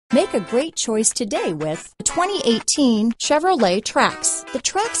Make a great choice today with the 2018 Chevrolet Trax. The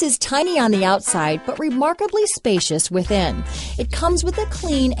Trax is tiny on the outside, but remarkably spacious within. It comes with a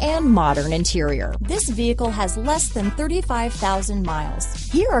clean and modern interior. This vehicle has less than 35,000 miles.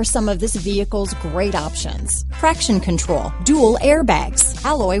 Here are some of this vehicle's great options: traction control, dual airbags,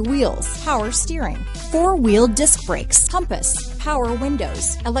 alloy wheels, power steering, four-wheel disc brakes, compass, power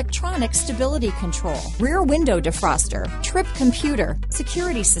windows, electronic stability control, rear window defroster, trip computer,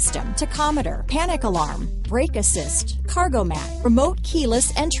 security system, tachometer, panic alarm, brake assist, cargo mat, remote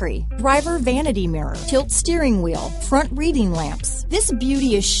keyless entry, driver vanity mirror, tilt steering wheel, front reading lamps. This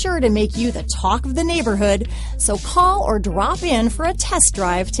beauty is sure to make you the talk of the neighborhood, so call or drop in for a test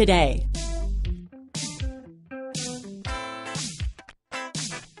drive today.